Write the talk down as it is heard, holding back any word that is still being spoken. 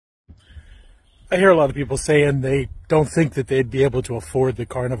I hear a lot of people saying they don't think that they'd be able to afford the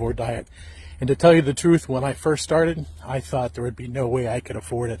carnivore diet. And to tell you the truth, when I first started, I thought there would be no way I could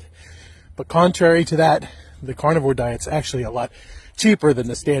afford it. But contrary to that, the carnivore diet's actually a lot cheaper than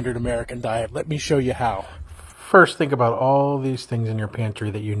the standard American diet. Let me show you how. First, think about all these things in your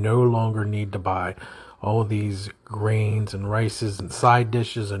pantry that you no longer need to buy. All these grains and rices and side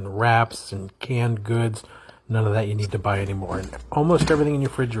dishes and wraps and canned goods. None of that you need to buy anymore. And almost everything in your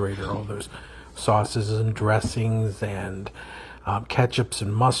refrigerator, all those sauces and dressings and ketchups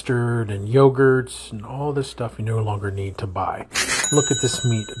and mustard and yogurts and all this stuff you no longer need to buy. Look at this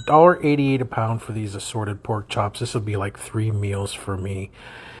meat, $1.88 a pound for these assorted pork chops. This will be like 3 meals for me.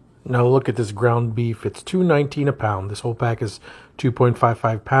 Now look at this ground beef. It's $2.19 a pound. This whole pack is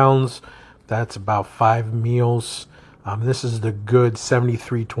 2.55 pounds. That's about 5 meals. This is the good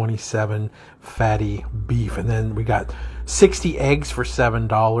 73.27 fatty beef. And then we got 60 eggs for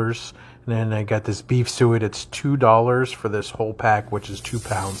 $7. And then I got this beef suet. It's $2 for this whole pack, which is 2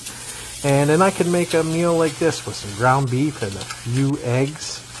 pounds. And then I can make a meal like this with some ground beef and a few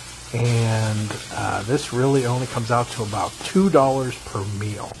eggs. And this really only comes out to about $2 per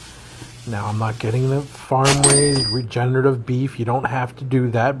meal. Now, I'm not getting the farm-raised regenerative beef. You don't have to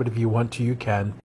do that, but if you want to, you can.